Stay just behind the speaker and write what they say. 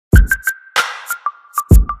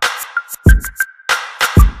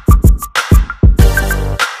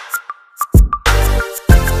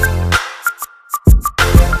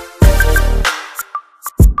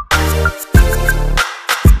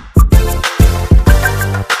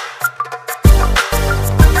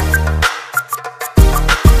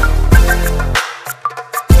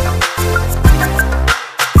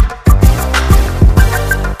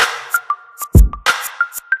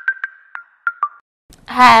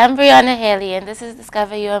Hi, I'm Brianna Haley, and this is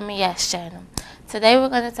Discover UMES Channel. Today we're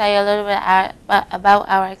going to tell you a little bit about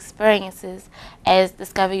our experiences as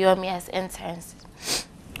Discover UMES interns.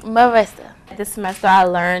 Marissa. This semester I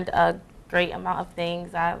learned a great amount of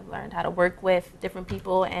things. I learned how to work with different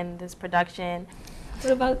people in this production.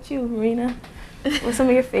 What about you, Marina? What's some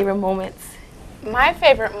of your favorite moments? My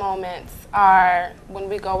favorite moments are when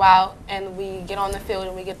we go out and we get on the field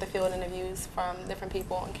and we get the field interviews from different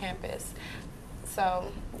people on campus.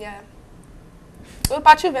 So, yeah. What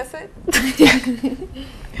about you, Vincent?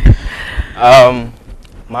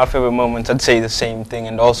 My favorite moments, I'd say the same thing,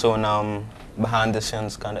 and also in behind the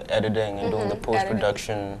scenes kind of editing and doing the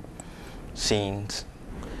post-production scenes.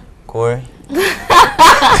 Corey? Well,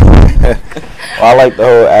 I like the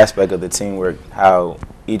whole aspect of the teamwork, how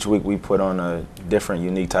each week we put on a different,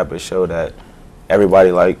 unique type of show that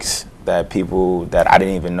everybody likes, that people that I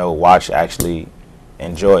didn't even know watch actually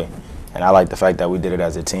enjoy. And I like the fact that we did it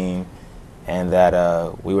as a team and that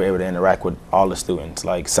we were able to interact with all the students.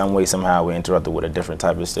 Like some way, somehow we interacted with a different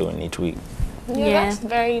type of student each week. Yeah, that's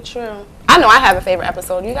very true. I know I have a favorite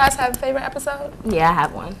episode. You guys have a favorite episode? Yeah, I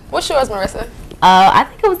have one. What's yours, Marissa? I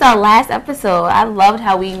think it was our last episode. I loved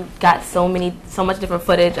how we got so much different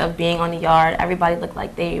footage of being on the yard. Everybody looked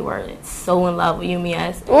like they were so in love with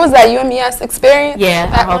UMES. What was that, UMES experience?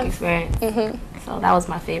 Yeah, our whole experience. So that was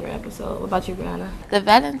my favorite episode. What about you, Brianna? The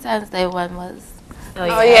Valentine's Day one was...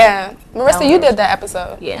 Oh, yeah. Marissa, you did that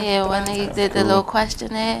episode. Yeah, when they did the little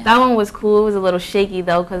questionnaire. That one was cool. It was a little shaky,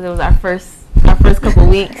 though, because it was our first couple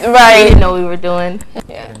weeks. Right. We didn't know what we were doing.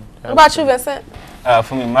 Yeah. What about you, Vincent?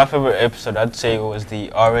 For me, my favorite episode, I'd say it was the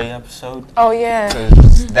RA episode. Oh, yeah.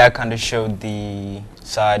 Because that kind of showed the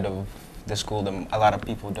side of the school that a lot of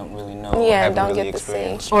people don't really know or haven't don't really get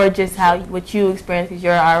experienced. to see. Or just what you experienced because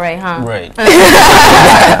you're an RA, huh? Right.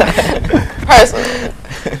 Personally.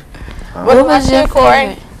 What was your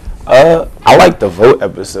Corey? I like the vote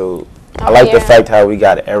episode. I like the fact how we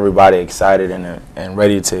got everybody excited and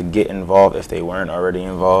ready to get involved if they weren't already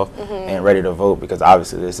involved and ready to vote, because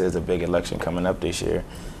obviously this is a big election coming up this year.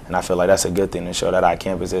 And I feel like that's a good thing to show that our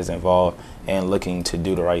campus is involved and looking to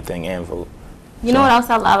do the right thing and vote. You know what else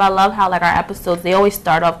I love? I love how like our episodes, they always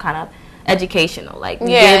start off kind of educational. Like we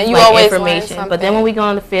give you like, always information. But then when we go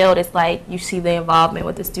on the field, it's like you see the involvement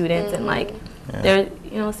with the students and like they're,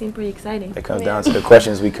 it seems pretty exciting. It comes down to the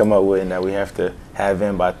questions we come up with and that we have to have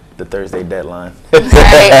in by the Thursday deadline.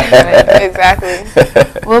 Right, exactly.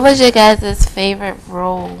 What was your guys' favorite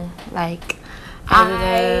role? Like,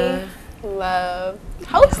 I love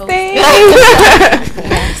hosting.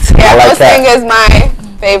 Yes. Yeah, hosting is my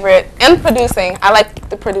favorite. And producing. I like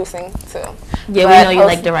the producing, too. Yeah, we know you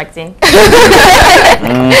like directing.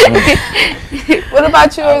 What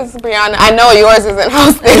about yours, Brianna? I know yours isn't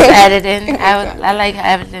hosting. Editing. I like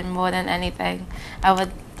editing more than anything. I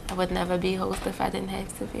would never be host if I didn't have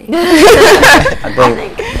to be. I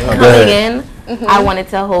think coming in, I wanted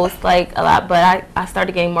to host like a lot, but I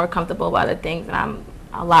started getting more comfortable with other things, and I'm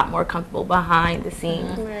a lot more comfortable behind the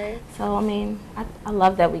scenes. Right. So, I mean, I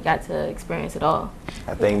love that we got to experience it all.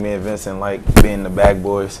 I think me and Vincent like being the bag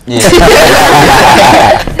boys. Yeah. Yeah,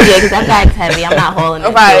 because that bag's heavy. I'm not hauling it.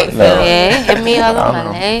 Right. No. Yeah, hit me all on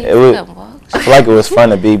my legs. I feel like it was fun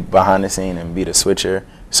to be behind the scene and be the switcher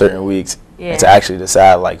certain weeks and to actually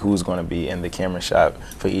decide like who's going to be in the camera shot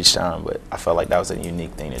for each time. But I felt like that was a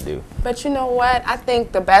unique thing to do. But you know what? I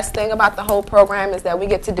think the best thing about the whole program is that we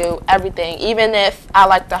get to do everything. Even if I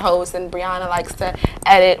like to host and Brianna likes to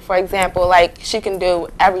edit, for example, like she can do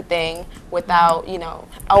everything without,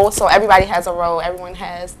 so everybody has a role. Everyone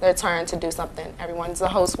has their turn to do something. Everyone's a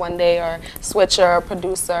host one day or switcher or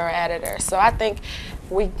producer or editor. So I think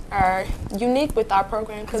we are unique with our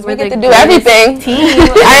program because we get to do everything. Team.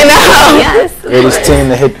 I know. Yes. Greatest team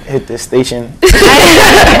to hit this station.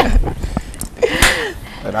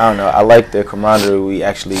 But I don't know. I like the camaraderie we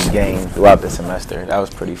actually gained throughout the semester. That was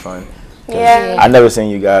pretty fun. Yeah. I never seen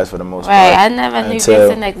you guys for the most part. Right, I never knew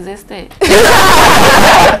Vincent existed.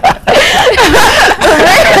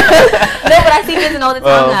 No, but I see Vincent all the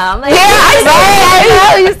time now. I'm like, I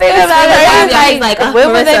know. You say that all the time. Like, where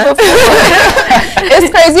were they before? It's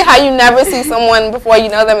crazy how you never see someone before you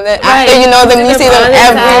know them, and then after you know them, you see them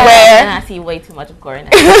everywhere. And I see way too much of Corey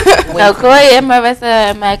now. So Corey and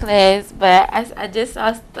Marissa in my class, but I just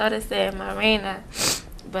started saying Marina,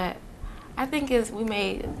 but I think we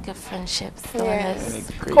made good friendships doing this.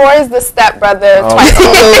 Corey's the stepbrother twice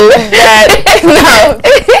removed.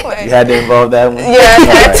 You had to involve that one? Yeah, I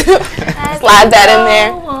had to slide that in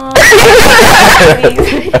there.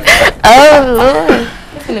 Oh, Lord.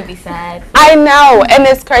 gonna be sad. I know, and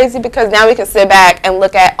it's crazy because now we can sit back and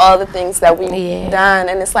look at all the things that we've Yeah. done,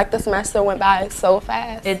 and it's like the semester went by so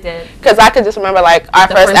fast. It did. Because I could just remember like our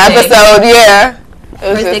The first first day. episode, yeah. It was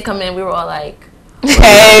First day just, coming in, we were all like,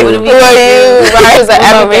 hey, What who are we are gonna you? do?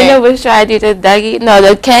 Right, When Marina was trying to do the Dougie, no,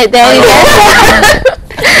 the cat daddy.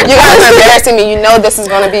 You guys are embarrassing me. You know this is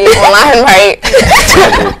going to be online, right?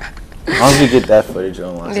 As long as we get that footage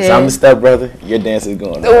online. Since Yeah. I'm the stepbrother, your dance is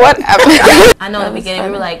going on. Whatever. I know in the beginning we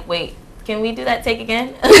were like, wait, can we do that take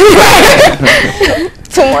again?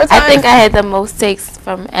 2 more times. I think I had the most takes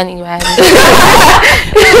from anybody.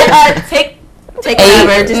 Take 8,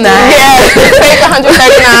 whatever. Just 9. Yeah, take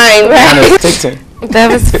 139. Kinda take 10.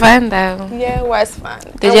 That was fun though. Yeah, it was fun.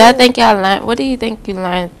 Did y'all think y'all learned? What do you think you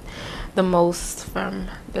learned the most from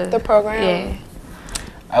The program? Yeah.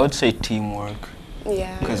 I would say teamwork.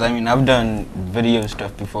 Yeah. Because, I mean, I've done video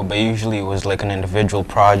stuff before, but usually it was like an individual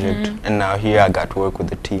project. And now here I got to work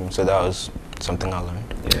with a team, so that was something I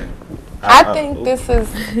learned. Yeah. I think this is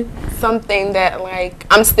something that, like,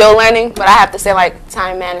 I'm still learning, but I have to say, like,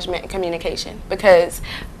 time management and communication. Because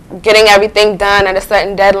getting everything done at a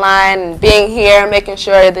certain deadline and being here, making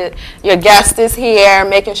sure that your guest is here,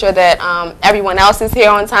 making sure that everyone else is here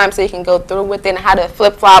on time so you can go through with it, and how to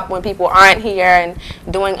flip-flop when people aren't here and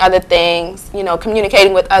doing other things, you know,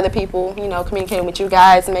 communicating with other people, you know, communicating with you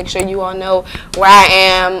guys and make sure you all know where I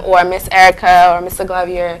am, or Miss Erica or Mr.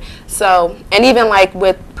 Glovier. So, and even like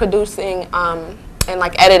with producing and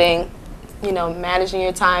like editing, you know, managing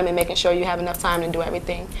your time and making sure you have enough time to do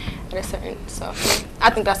everything at a certain. So I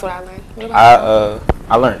think that's what I learned. What about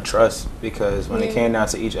I learned trust because when it came down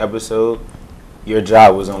to each episode, your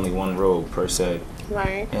job was only one role per se. you?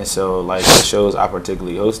 Right. And so, like, the shows I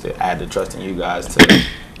particularly hosted, I had to trust in you guys to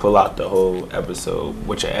pull out the whole episode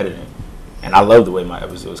with your editing. And I love the way my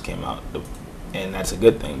episodes came out. And that's a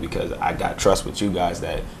good thing because I got trust with you guys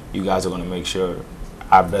that you guys are going to make sure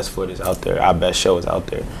our best foot is out there, our best show is out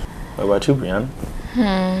there. What about you, Brianna?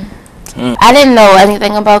 I didn't know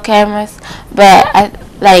anything about cameras, but I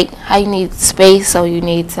like how you need space, so you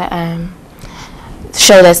need to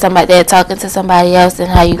show that they're talking to somebody else, and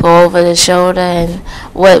how you go over the shoulder and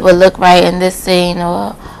what would look right in this scene,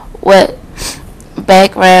 or what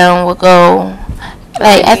background would go.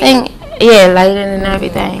 Like, I think, yeah, lighting and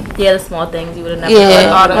everything. Yeah, the small things you would have never Yeah,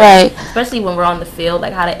 thought of. right. Especially when we're on the field,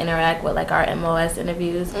 like how to interact with like our MOS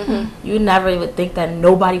interviews. You never would think that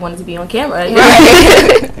nobody wanted to be on camera. You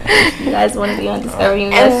guys want to be on Discover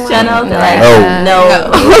UMES Channel? They're like,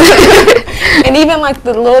 no. And even like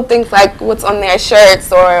the little things like what's on their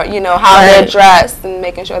shirts, or you know how they're dressed, and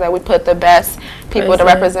making sure that we put the best people to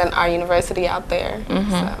represent our university out there. So.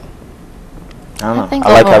 I don't know. think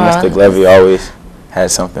I like how overall- Mr. Glevy always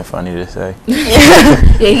has something funny to say. Yeah,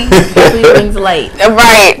 he definitely brings light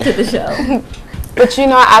Right. to the show. But you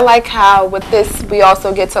know, I like how with this we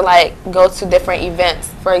also get to like go to different events.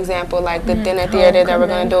 For example, like the dinner theater that we're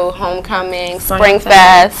going to do, homecoming, Spring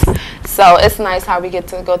Fest. So it's nice how we get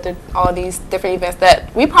to go through all these different events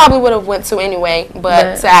that we probably would have went to anyway,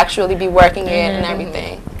 but to actually be working it and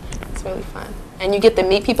everything. It's really fun. And you get to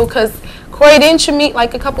meet people, because Corey, didn't you meet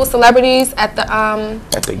like a couple celebrities at the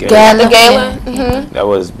Gala. gala? That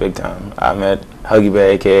was big time. I met Huggy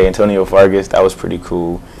Bear, aka Antonio Fargas. That was pretty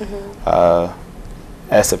cool.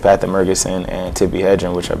 Estepatha Mergerson and Tippy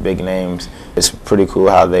Hedren, which are big names. It's pretty cool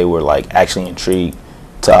how they were like actually intrigued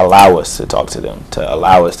to allow us to talk to them, to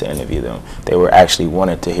allow us to interview them. They were actually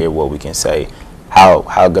wanted to hear what we can say,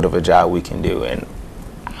 how good of a job we can do. And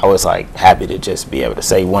I was like happy to just be able to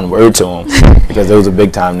say one word to them because those are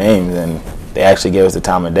big time names, and they actually gave us the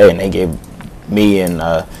time of day, and they gave me and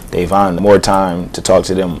Davon more time to talk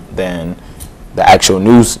to them than the actual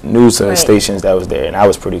news stations that was there. And that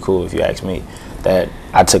was pretty cool, if you ask me, that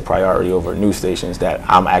I took priority over news stations that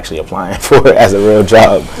I'm actually applying for as a real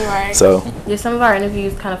job. Right. So Yeah, some of our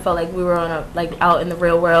interviews kind of felt like we were on a out in the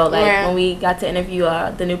real world. Like when we got to interview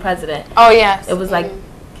the new president. Oh yes. It was like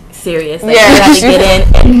serious. Like, Yeah. you had to get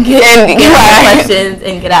in and get questions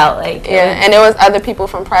and get out. Like and there was other people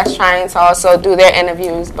from press trying to also do their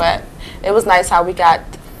interviews, but it was nice how we got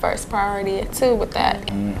first priority too with that.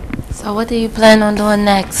 So what do you plan on doing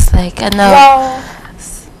next? Like, I know Well,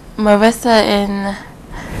 Marissa and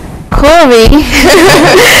Corey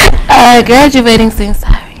graduating soon.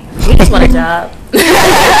 Sorry. we just want a job.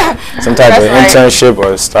 some type of That's right. internship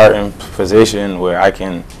or starting position where I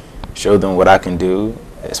can show them what I can do,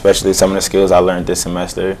 especially some of the skills I learned this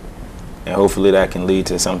semester, and hopefully that can lead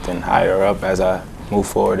to something higher up as I move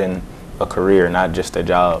forward in a career, not just a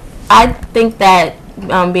job. I think that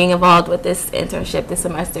being involved with this internship this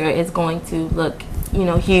semester is going to look you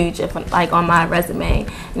know, huge if like on my resume.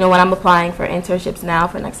 You know, when I'm applying for internships now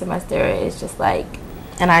for next semester, it's just like,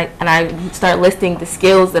 and I start listing the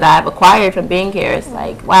skills that I've acquired from being here. It's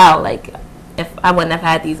like, wow, like if I wouldn't have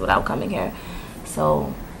had these without coming here.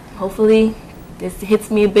 So hopefully this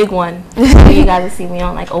hits me a big one. Maybe you guys will see me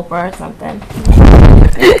on like Oprah or something.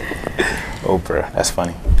 Oprah, that's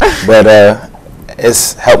funny. But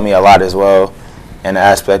it's helped me a lot as well in the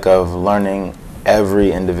aspect of learning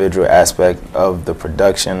every individual aspect of the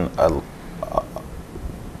production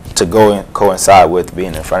to coincide with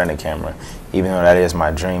being in front of the camera. Even though that is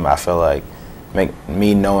my dream, I feel like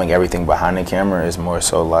me knowing everything behind the camera is more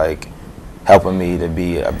so like helping me to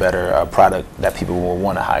be a better product that people will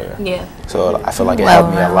want to hire. Yeah. So I feel like it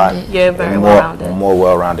helped me a lot. You're very well-rounded. More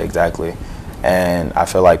well-rounded, exactly. And I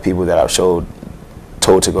feel like people that I've told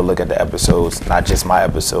to go look at the episodes, not just my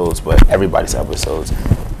episodes, but everybody's episodes,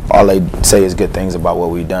 all they say is good things about what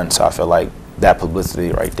we've done. So I feel like that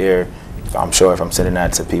publicity right there, I'm sure if I'm sending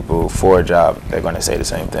that to people for a job, they're going to say the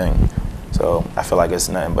same thing. So I feel like it's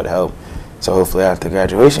nothing but help. So hopefully after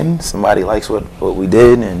graduation, somebody likes what we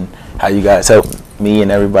did and how you guys helped me and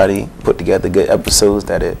everybody put together good episodes,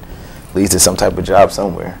 that it leads to some type of job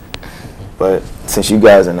somewhere. But since you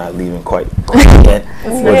guys are not leaving quite yet,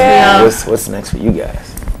 what's next for you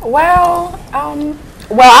guys? Well,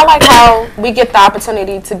 I like how we get the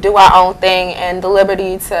opportunity to do our own thing and the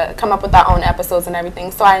liberty to come up with our own episodes and everything.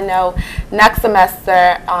 So I know next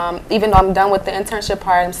semester, even though I'm done with the internship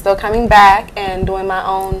part, I'm still coming back and doing my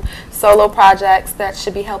own solo projects that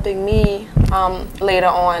should be helping me later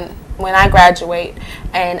on when I graduate.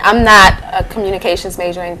 And I'm not a communications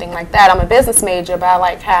major or anything like that. I'm a business major, but I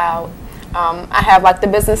like how I have like the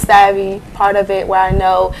business savvy part of it where I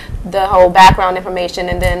know the whole background information,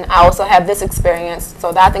 and then I also have this experience,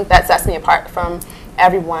 so I think that sets me apart from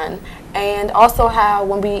everyone. And also how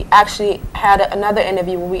when we actually had another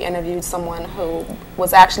interview where we interviewed someone who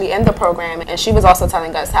was actually in the program, and she was also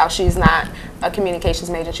telling us how she's not a communications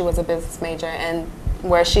major, she was a business major, and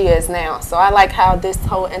where she is now. So I like how this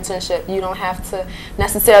whole internship, you don't have to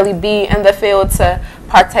necessarily be in the field to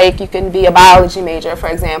partake. You can be a biology major, for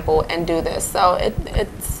example, and do this. So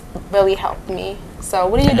it's really helped me. So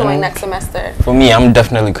what are you doing next semester? For me, I'm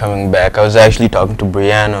definitely coming back. I was actually talking to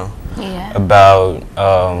Brianna about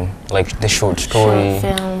like the short story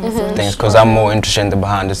things, because I'm more interested in the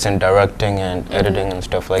behind the scene directing and editing and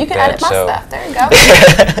stuff like that. You can edit my stuff. There you go.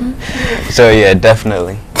 So yeah,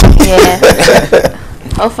 definitely. Yeah.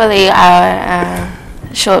 Hopefully our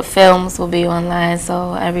short films will be online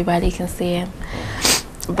so everybody can see them.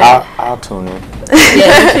 I'll tune in.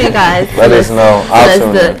 Yeah, make sure you guys let us know. I'll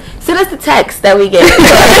tune in. Send us the text that we get.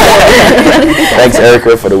 Thanks,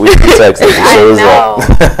 Erica, for the weekly text that shows up.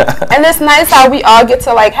 And it's nice how we all get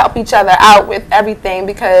to like help each other out with everything,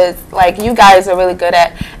 because like you guys are really good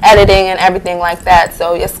at editing and everything like that.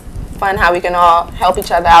 So it's fun how we can all help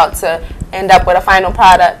each other out to end up with a final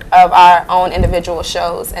product of our own individual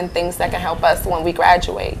shows and things that can help us when we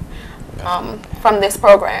graduate from this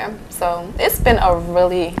program. So it's been a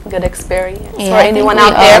really good experience. For anyone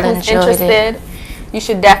out there who's interested, you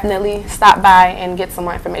should definitely stop by and get some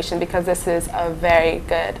more information, because this is a very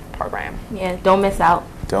good program. Yeah, don't miss out.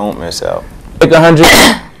 Don't miss out. Pick 100.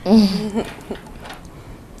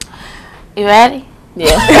 You ready?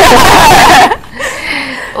 Yeah.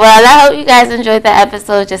 Well, I hope you guys enjoyed the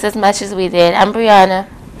episode just as much as we did. I'm Brianna.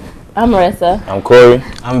 I'm Marissa. I'm Corey.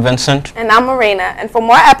 I'm Vincent. And I'm Marina. And for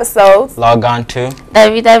more episodes, log on to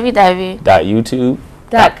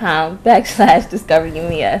www.youtube.com/Discover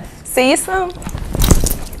UMES. See you soon.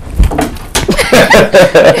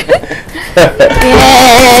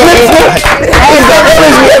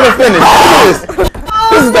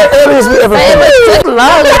 This is the earliest we ever finished. It took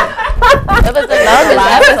long. It was the longest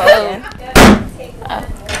episode.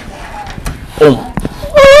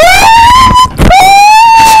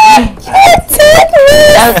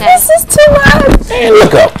 Okay. This is too much. Hey,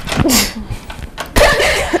 look up.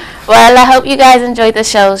 Well, I hope you guys enjoyed the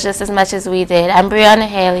shows just as much as we did. I'm Brianna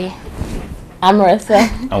Haley. I'm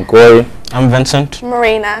Marissa. I'm Corey. I'm Vincent.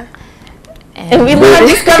 Marina. And we love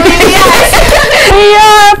Discover UMES. We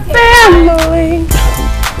are family.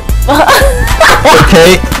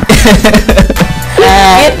 Okay.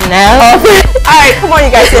 No. All right, come on,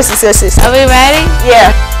 you guys. Yes. Are we ready?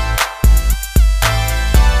 Yeah.